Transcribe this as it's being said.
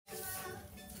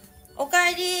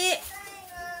えり。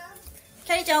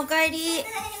キャリちゃんおかえり。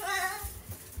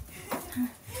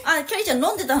あ、キャリちゃん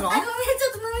飲んでたの？あ、ごめん、ちょ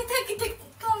っと飲みたくて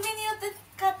コンビニ寄って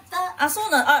買った。あ、そ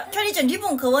うなん。あ、キャリちゃんリボ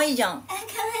ンかわいいじゃん。あ、かわ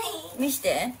いい。見し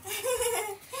て。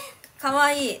か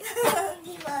わいい。リ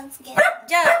ボンつける。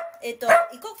じゃあ行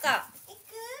こうか。行く？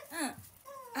うん。あ、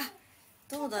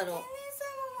どうだろう。天然さ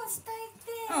んも下行っ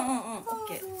て。オッ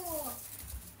ケー。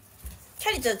キ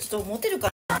ャリちゃんちょっと持てるか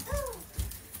な。あ、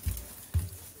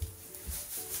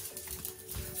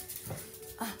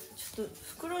ちょっと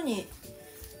袋に。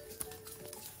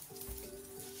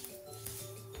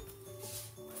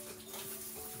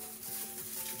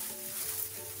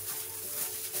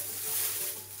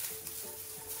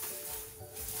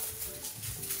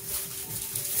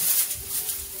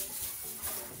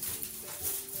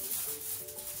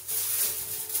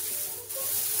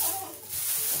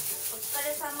お疲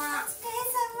れ様。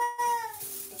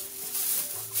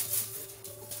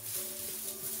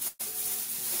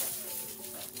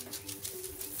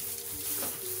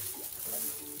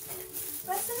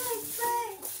わ、すごいいっぱ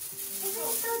い。お弁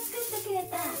当作ってくれ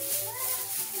た。あ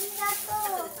りがと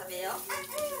う。後で食べよう。あ、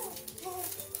うん。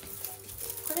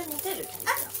これ持てる？あ、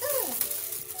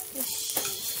よし。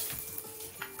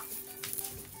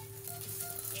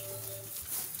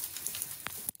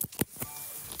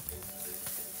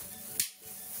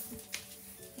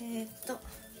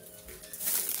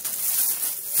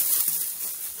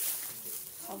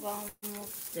カバン持っ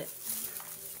て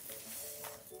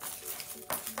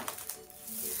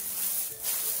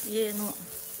家の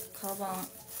カバン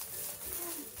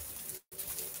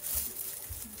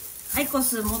アイコ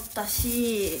ス持った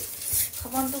し、カ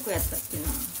バンどこやったっけな。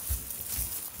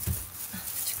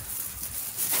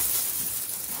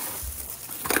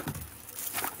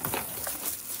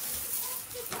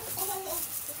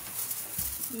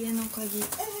家の鍵。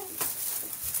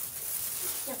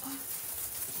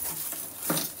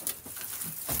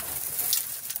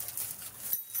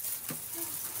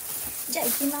じゃあ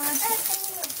行きます。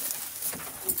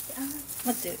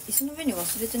待って、椅子の上に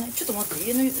忘れてない。ちょっと待って、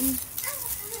家の椅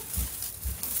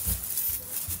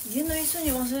子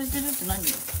に忘れてるって何？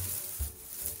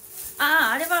あ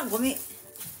あ、あれはゴミ。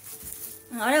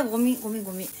あれはゴミ。T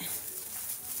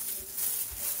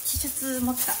シャツ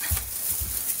持った。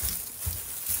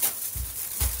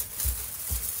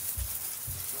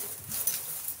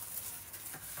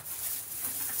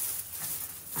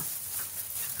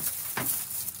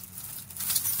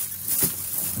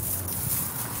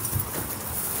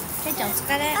けいちゃんお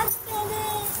疲れ。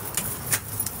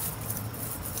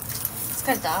疲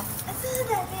れた？そう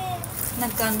だね。なん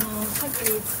かさっき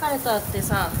疲れたって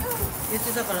さ、言っ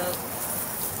てたから、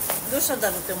どうしたん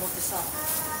だろうって思ってさ。なんか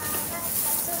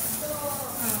ちょっと、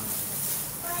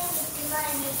毎日、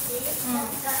なん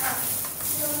か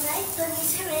いろんな人に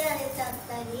責められちゃっ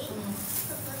たり、ちょ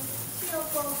っとひよ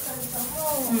こくんと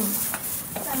も、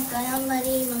なんかあんまり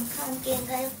今関係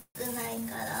が良くない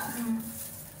から、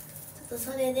ちょっと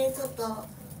それでちょっと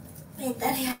メン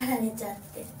タルやられちゃっ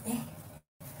てね。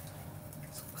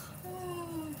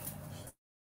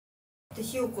で、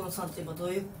ひよこさんって今どう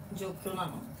いう状況な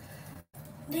の？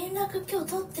連絡今日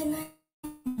取ってない。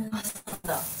あ、そう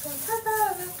だ。そうた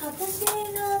だなんか私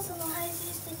がその配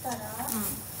信してたら、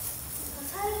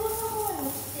最後の方に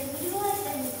来て無料アイ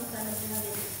テムとかが出られ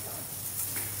る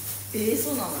人。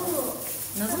そうなの？そう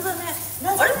謎だね。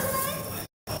謎じゃない？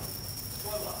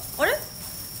あれ？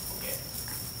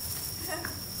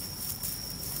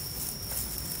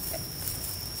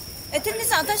天然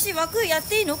さん、私枠やっ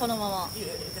ていいの？このまま。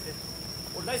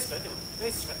俺ナイスしかやってもナ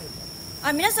イスしかやっても。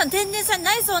あ、皆さん天然さん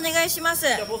ナイスお願いします。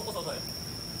じゃあもう遅い。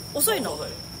遅いの？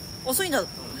遅いんだ。じ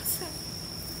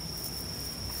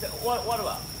ゃあ終わる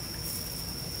わ。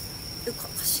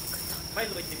かしくった。前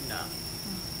のとこ行ってみんな。私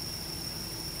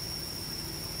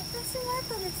は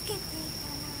後でつけていい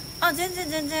かな。あ、全然。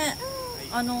なんか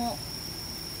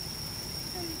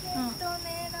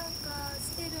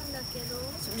してるんだけど、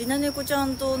りなねこちゃ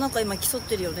んとなんか今競っ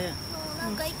てるよね。な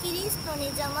んかイキリストに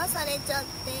邪魔されちゃっ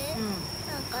て、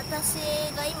なんか私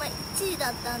が今1位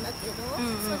だったんだけど、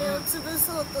それを潰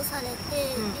そうとされて、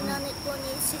りなねこに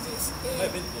指示して、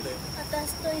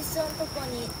私と一緒のとこ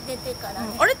に出てから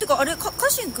ね。あれってか、あれか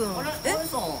しんくん。あれ、あれ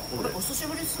さん、お久し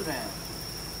ぶりっすね。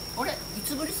あれ、い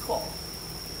つぶりっすか？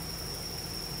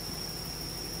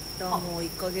もう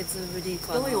1ヶ月ぶり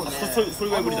かな。だよね。それ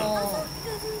ぐらいぶりだ。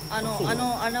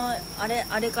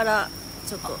あれから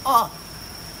ちょっとあ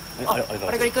れ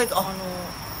が1ヶ月。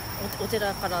お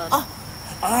寺から。も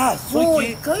う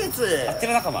1ヶ月。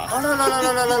寺仲間。あららら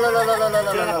らららららら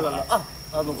ららら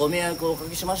ら。ご迷惑をおか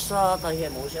けしました。大変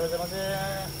申し訳ございません。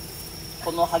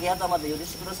このハゲ頭で許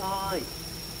してください。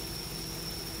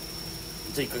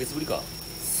じゃあ1ヶ月ぶりか。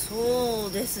そ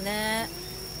うですね。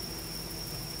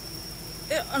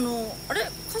あれ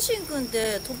かしんくんっ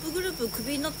てトップグループク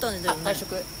ビになったんだよね。退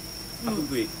職。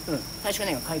食い。退職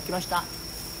年が書きました。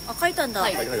書いたんだ。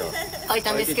書い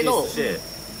たんです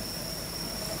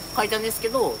け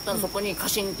ど、ただそこに家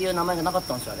臣っていう名前がなかっ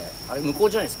たんですよ。あれ向こう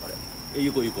じゃないですか。あれ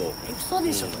ゆこゆこ。嘘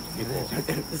でしょ。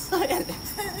嘘やね。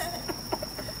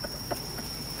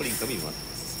これインカメ今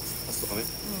外カメ。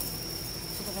外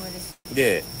カメです。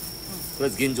で、とりあえ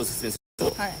ず現状説明す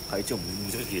ると、はい。会長む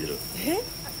ちゃくちゃ切れてる。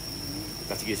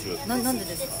ガチ切れしてる。なんで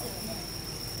ですか。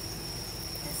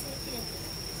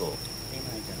そう。オッ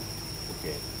ケ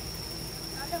ー。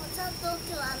でもちゃんと今日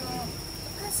お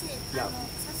菓子差し入れも。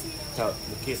じゃあもう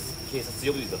警察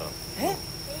呼ぶ言うたから。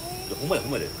ほんまや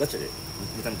でガチャで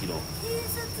無短期の。警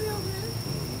察呼ぶ？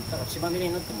だから血まみれ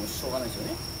になってもしょうがないですよ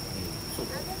ね。そう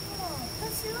だ。でも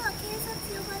私は警察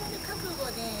呼ばれる覚悟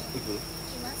で行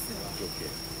きますよ。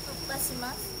突破し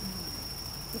ます。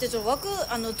じゃあ枠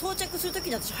到着するとき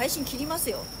に私配信切ります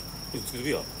よ。つけと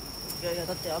けや。いや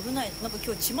だって危ない。なんか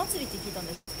今日血祭りって聞いたん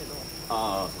ですけど。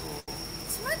ああそう。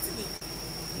血祭り？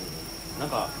なん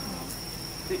か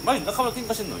前に中村喧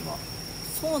嘩してんの今。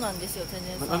そうなんですよ、天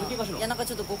然さん。何喧嘩してんの？いやなんか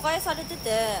ちょっと誤解されてて、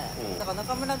だから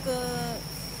中村くん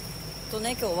と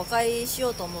ね今日和解しよ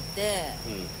うと思って、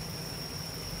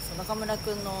そう中村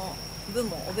くんの分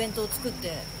もお弁当を作っ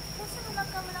て。私も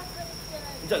中村くん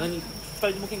じゃない。じゃあ2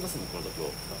人とも喧嘩するのこの時今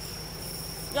日。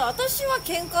いや私は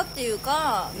喧嘩っていう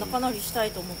か仲直りした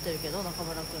いと思ってるけど、中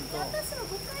村くんと。私も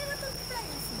誤解が解きたい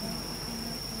ですね。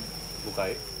誤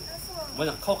解。そう。お前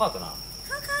なんか顔変わったな。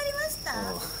顔変わりました？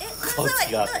顔違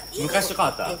う。昔と変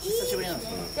わった。久しぶりなんです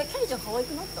よ。いやキャリーちゃん可愛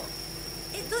くなった。どっ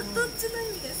ちの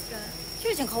意味ですか？キャ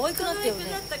リーちゃん可愛くなったよね。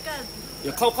可愛くなったか。い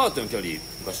や顔変わったよキャリー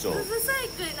昔と。ブサイ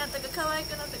クになったか可愛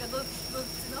くなったかどっち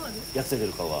の方ですか？やつれて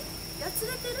る顔が。やつ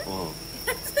れてる？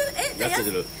やつれ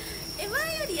てる。前よ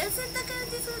り痩せた感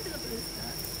じするってことですか？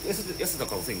痩せた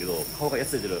顔せんけど顔がや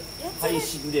つれてる。配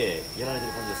信でやられて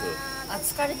る感じで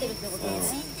す。疲れてるってことね。精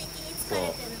神的に疲れ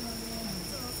てるの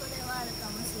で、それはあるか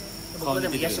もしれない。僕で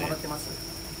も癒してもらってます。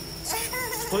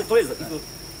とりあえず行く。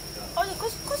あれか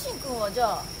しんくんはじ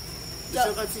ゃあ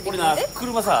これな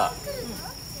車さ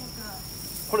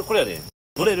これやね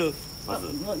乗れるまず。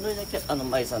乗れだけ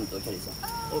舞さんとキャリーさん。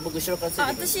僕後ろからついてく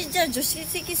る。私じゃあ助手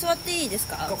席座っていいです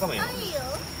か？顔面よ。いいよ。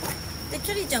で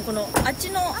キャリーちゃんこのあっ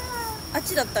ち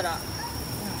だったら。よ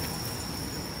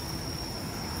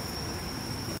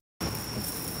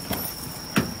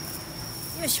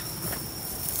いしょ。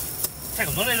最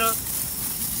後乗れる？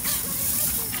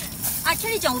あ、キャ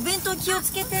リーちゃんお弁当気を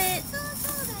つけて。乗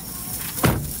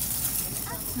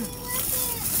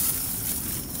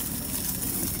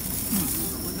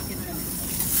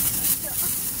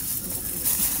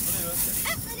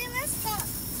れました。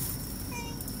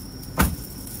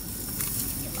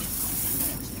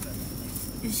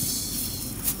よし。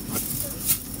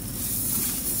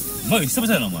前久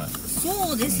々やなお前。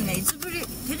そうですね。いつぶり？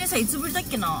天然さんいつぶりだっ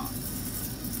けな。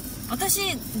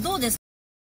私どうです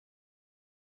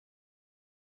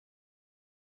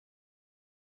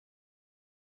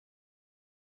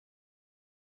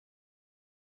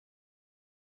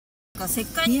か？石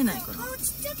灰見えないかな。顔ちっ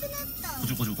ちゃくなった。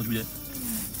こっち見て。ど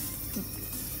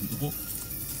こ？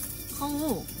顔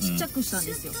をちっちゃくしたん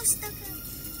ですよ。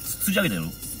釣り上げたよ。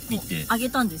ピッて。揚げ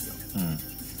たんですよ。うん。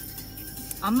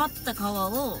余った皮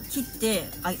を切って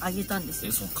揚げたんです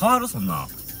よ。そう変わるそんな。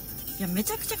いやめ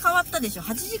ちゃくちゃ変わったでしょ。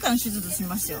8時間手術し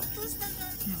ましたよ。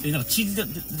なんか血出な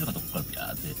かったこっからビャ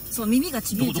ーって。そう耳が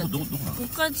ちぎれちゃって。どこなの？こっ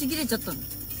からちぎれちゃったの。見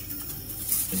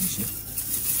して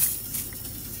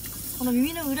この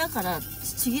耳の裏から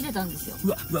ちぎれたんですよ。う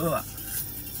わ。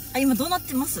あ、今どうなっ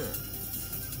てます？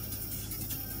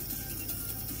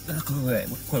怖い。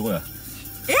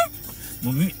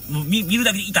もう見る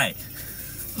だけで痛い。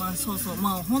まあそう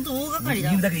まあ本当大掛かりだ。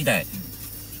見るだけで痛い。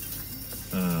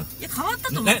うん。いや変わっ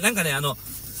たと思う。なんかね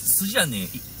筋あんね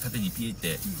縦にピーっ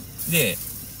て、で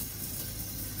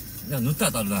なんか塗った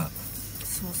後あるな。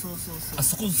そうあ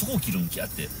そこを切るんきあっ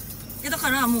て。いやだか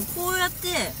らもうこうやって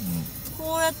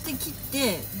切っ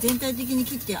て全体的に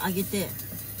切ってあげて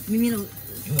耳のこ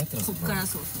っから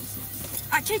そう。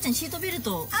あ、キャリーちゃんシートベル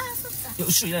ト。あ、そっか。いや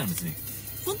後ろいらないの別に。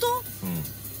本当？うん。いい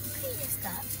ですか？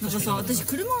なんかさ私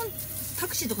車タ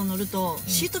クシーとか乗ると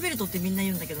シートベルトってみんな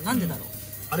言うんだけどなんでだろう。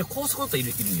あれ高速だったらいる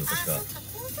よ確か。そっか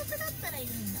高速だったらい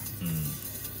るんだ。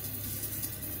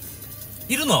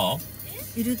いるの？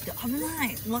いるって危な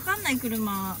い。わかんない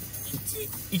車。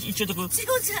一応とく。じ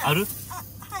ゃある？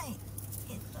はい。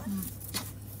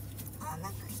なんか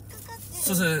引っかかってる。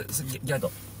そうギャー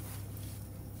ト。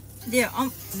で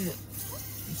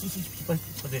引っ張っ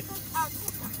て。あ、そ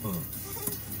うか。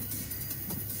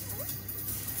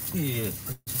うん。いえ。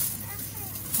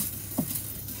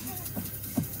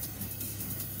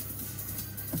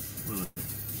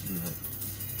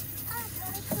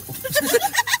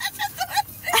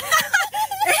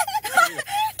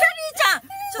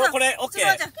これオッケ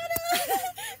ー。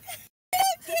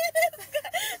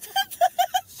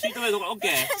シートベルトオッケ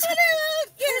ー。大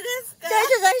丈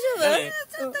夫。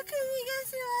ちょっと首が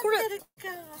しまってるか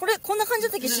ら。これこんな感じだ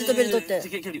ったっけ、シートベルトって。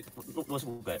キャリー伸ばして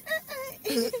もう一回。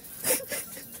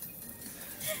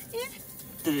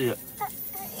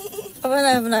危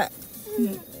ない危ない。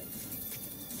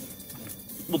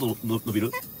もっと伸び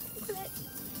る？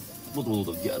もっと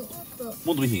ギャーッと。もっ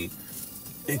と伸びひん？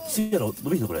すげえやろ、伸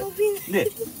びひんのこれ。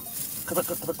で、肩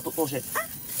通して。あ、なる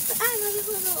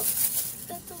ほど。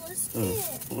肩飛ばして。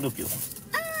これ OK よ。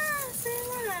ああ、それ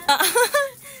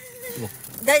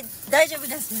なら。大丈夫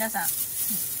です、皆さん。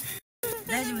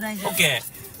大丈夫大丈夫。OK。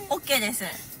OK です。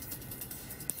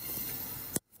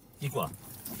行くわ。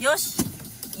よし。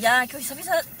いやー、今日久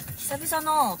々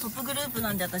のトップグループ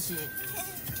なんで、私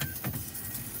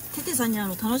テテさんに会う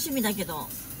の楽しみだけど。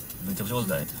めちゃくちゃこと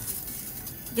だい。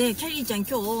で、キャリーちゃん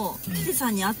今日、テテさ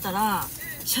んに会ったら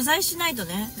謝罪しないと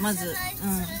ね、まず。謝罪す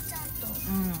る、ちゃんと。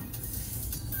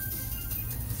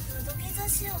土下座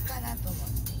しようかなと思っ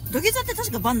て。土下座って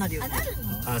確かバンなるよね。あ、なる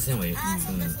の？あ、せんはいい。あ、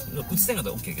そうかそうか。打ちせんかっ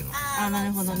たら OK けど。あ、な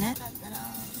るほどね。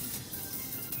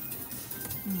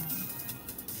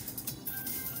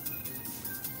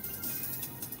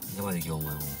やばいね今日お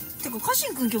前も。てか、カ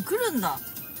シンくん今日来るんだ。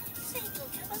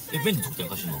弁当作ったよ、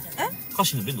カシの。カ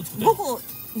シの弁当作った5よ。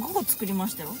個作りま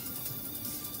したよ。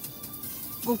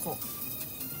5個。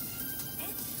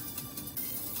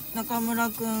中村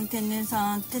くん、天然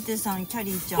さん、テテさん、キャ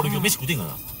リーちゃん。俺今日飯食ってんか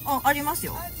な。あ、あります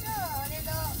よ。あ、じゃああれ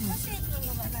だ。カシ君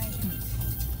のがない。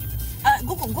あ、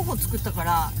5個作ったか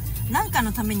ら、なんか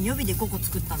のために予備で5個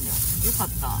作ったんだよ。よかっ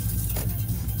た。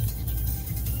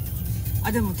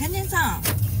あ、でも天然さん、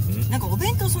なんかお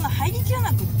弁当そんな入りきら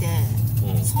なくって、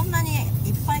そんなに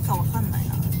いっぱいかわかんない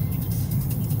な。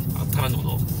あ、足らんの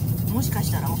こと？もしか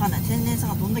したらわかんない。天然さん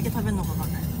がどんだけ食べるのかわか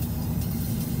んない。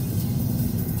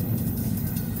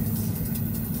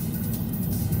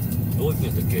どういくん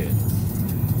やったっけ？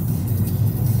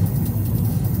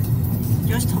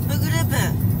よし、トップグループ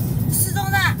出動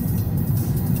だ。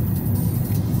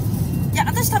いや、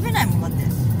私食べないもんだって。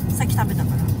さっき食べた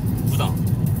から。普段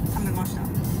食べました。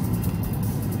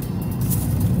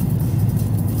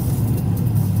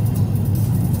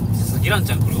ギラン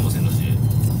ちゃん来るかもしれんらしい。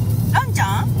ランち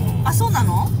ゃん？あ、そうな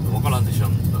の？分からんで知ら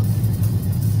んんだ。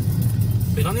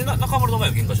なんで中村の前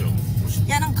を喧嘩してるの？い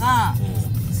や、なんか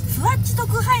ふわっち特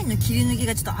派員の切り抜き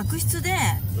がちょっと悪質で、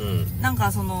なん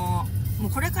かもう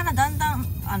これからだんだん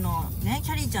ね、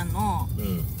キャリーちゃんの、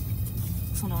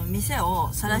その店を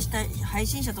晒した配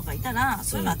信者とかいたら、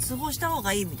そういうのは通報した方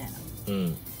がいいみたいな。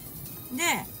で、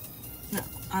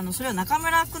それは中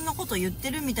村くんのことを言って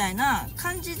るみたいな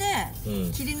感じで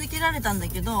切り抜けられたんだ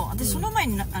けど、私その前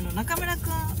に中村く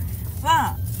ん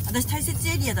は私大切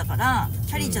エリアだから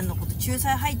キャリーちゃんのこと仲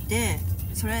裁入って、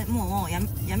それもうや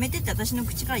めてって私の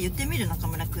口から言ってみる、中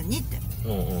村くんにって。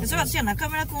でそれは私は中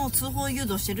村くんを通報誘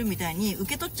導してるみたいに受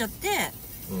け取っちゃって、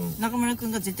中村く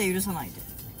んが絶対許さないで。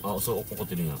あ、そう怒っ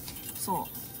てるんや。そ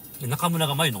うで中村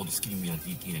が眉のこと好きに見えないって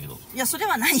聞いたけど。いや、それ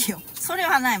はないよ。それ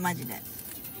はない、マジで。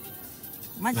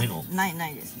マジでな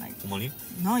いです。ない。ほんまに？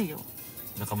ないよ。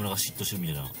中村が嫉妬してるみ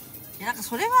たいな。いや、なんか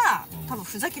それは多分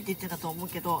ふざけて言ってたと思う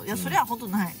けど、いや、それは本当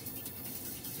ない。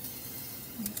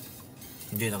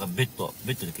で、なんかベッドだ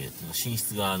けなんか寝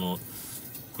室が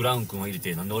クラウン君は入れ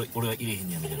て、なんで俺が入れへん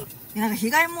ねやみたいな。なんか被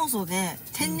害妄想で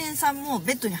天然さんも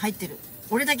ベッドに入ってる、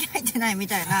俺だけ入ってないみ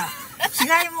たいな被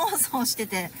害妄想して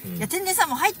て、いや天然さん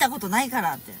も入ったことないか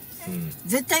らって、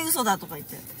絶対嘘だとか言っ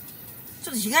て、ち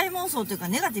ょっと被害妄想というか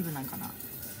ネガティブなんかな。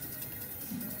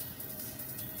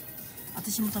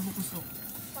私もタバコ吸おう。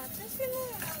私も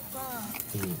なんか、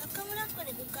中村君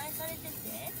に誤解されてて、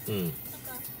なん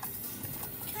か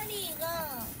キャリー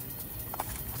が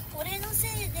俺のせ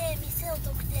いで店を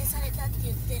特定されたって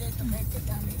言ってるとか言って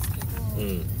たんですけど、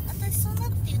私そんなこ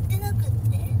と言ってなくっ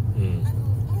て、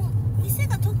もう店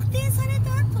が特定され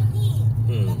た後に、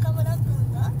中村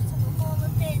君がそのホー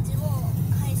ムページを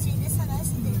配信で晒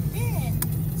してて、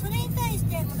それに対し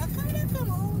てもう中村君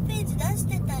もホームページ出し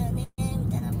てたよね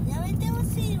みたいな、もうやめてほ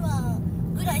しいわ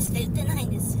ぐらいしか言ってないん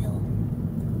ですよ。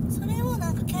それを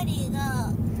なんかキャリー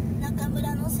が中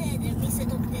村のせいで店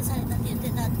特定されたって言って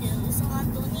たっていう嘘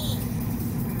後に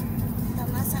なん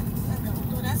か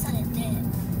踊らされて、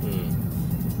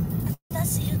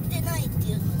私言ってないっ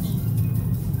ていうのに、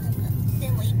なんかで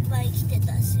もいっぱいに来て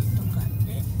たしとかっ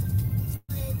て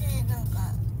それでなん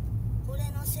か俺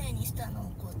のせいにしたの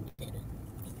怒ってる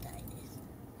みたいで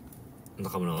す。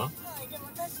中村が？はい、でも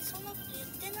私そんなこと言っ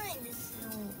てないんですよ。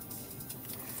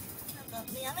なん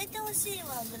かやめてほしい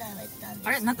わぐらいは言ったんです。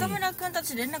あれ中村くんた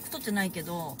ち連絡取ってないけ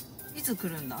ど、いつ来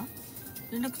るんだ？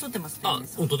連絡取ってますって言うんで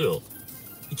すよ。本当だよ。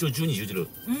一応12時言うてる。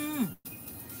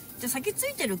じゃあ先つ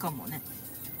いてるかもね。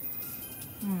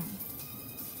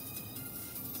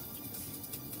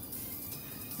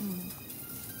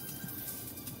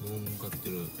向かって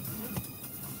る。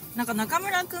なんか中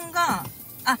村くんが、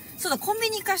あ、そうだ、コンビ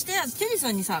ニ行かして、テリーさ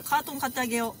んにさ、カートン買ってあ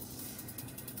げよ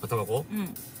あ、タバコ？う。う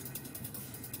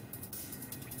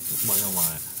まいな、お前。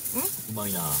うま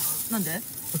いな。なんで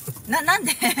なん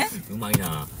でうまい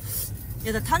な。い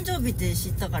やだ、誕生日って知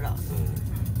ったから。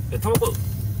タバコ、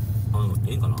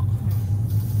ええんかな？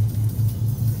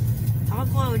タバ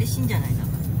コは嬉しいんじゃないだ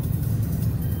か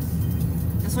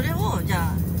ら。それを、じ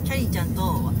ゃあ、キャリーちゃん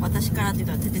と私からって言っ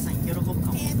たらテテさん喜ぶかも。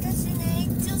私ね、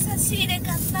一応差し入れ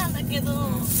買ったんだけど、こ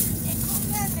ん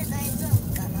なんで大丈夫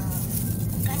かな。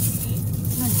お菓子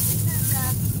何？なんか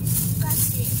お菓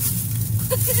子いいか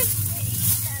な。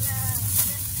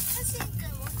カシンく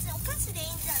んもお菓子でいいん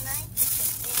じゃないって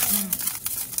言っ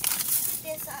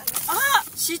てて、でさ、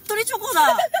しっとりチョコ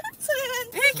だそれは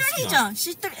キャリーちゃん、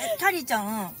しっとり、キャリーちゃ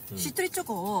ん、しっとりチョ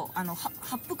コを、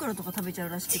8袋とか食べちゃう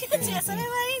らしくて。違う、それは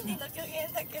エンディの虚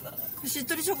言だけど。しっ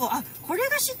とりチョコ、これ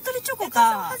がしっとりチョコ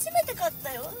か。初めて買っ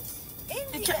たよ。エ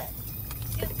ンディが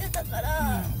言ってたか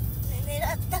ら、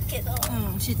狙ったけど。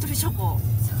しっとりチョコ。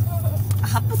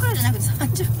8袋じゃなくて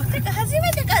30袋。てか初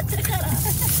めて買ったから。なんか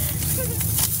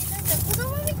子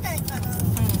供みたいかな。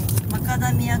マカ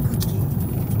ダミアクッキー。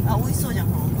美味しそうじゃん、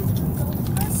このクッキー。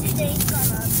お菓子でいいか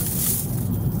なと。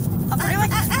これは、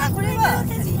これは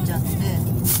キャリーちゃんで。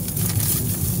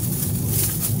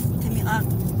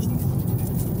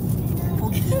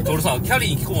俺さ、キャリー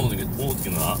に聞こうと思うけ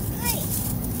どな。はい。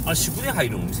あれ、宿題入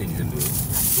るの店に全部。どうだ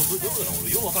ろう、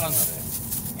俺、ようわからんな、ね。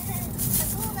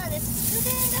そうなんです。宿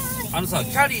題が。さ、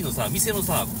キャリーのさ、店の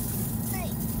さ、はい。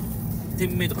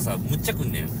店名とかさ、むっちゃく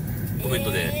んねん。コメン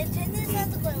トで。天然さ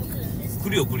んとかにも来るんですか？来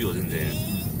るよ、全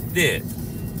然。で、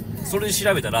それで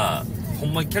調べたら、ほ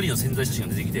んまにキャリーの宣材写真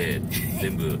が出てきて、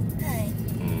全部。はい。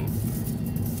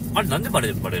あれ、なんでバレ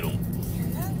るん？な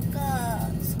んか、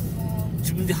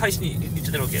自分で配信に言っちゃ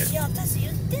ってるわけ？いや、私言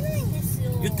ってないんです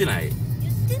よ。言ってない？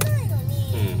言ってないの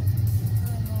に、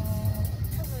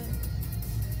多分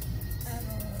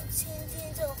新人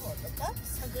情報とか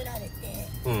探られて、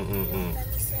いろんな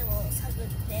店を探っ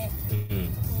て、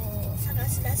こう探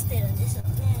し出してるんでしょう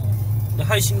ね。で、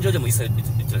配信上でも一切言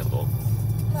ってないこと？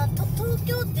まあ、東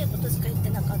京っていうことしか言って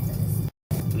なかったです。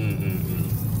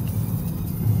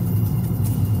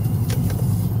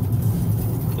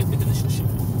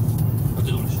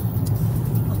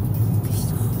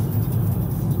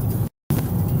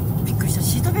びっくりした。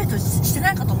シートベルトして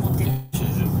ないかと思ってる。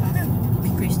び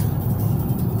っくりした。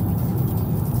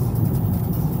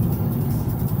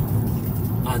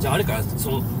じゃああれか、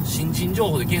その新人情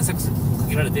報で検索か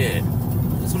けられて、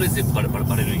それ全部バレるんや。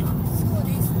そう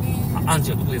ですね。アン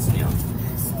チが特定するんや。そ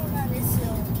うなんですよ。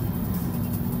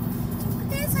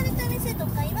特定された店と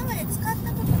か今まで使っ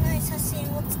たことない写真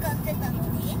を使ってたの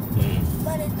に、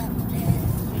バレたので、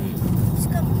し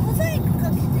かもモザイク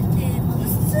かけてて、うっ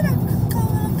すら顔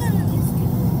がわかるんですけど、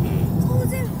当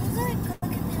然モザイクか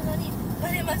けてるのに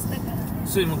バレましたからね。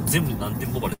それも全部何店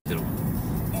舗バレてるの？も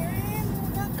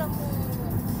うなんかもう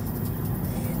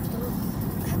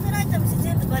働いた店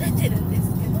全部バレてるんです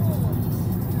けど、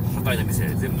働いた店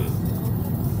全部。こ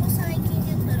こ最近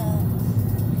で言ったら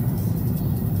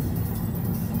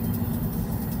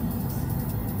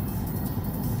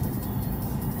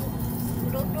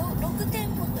6店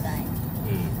舗ぐらい、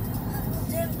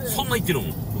全部そんな行ってるの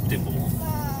？6店舗も。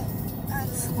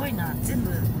すごいな、全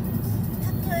部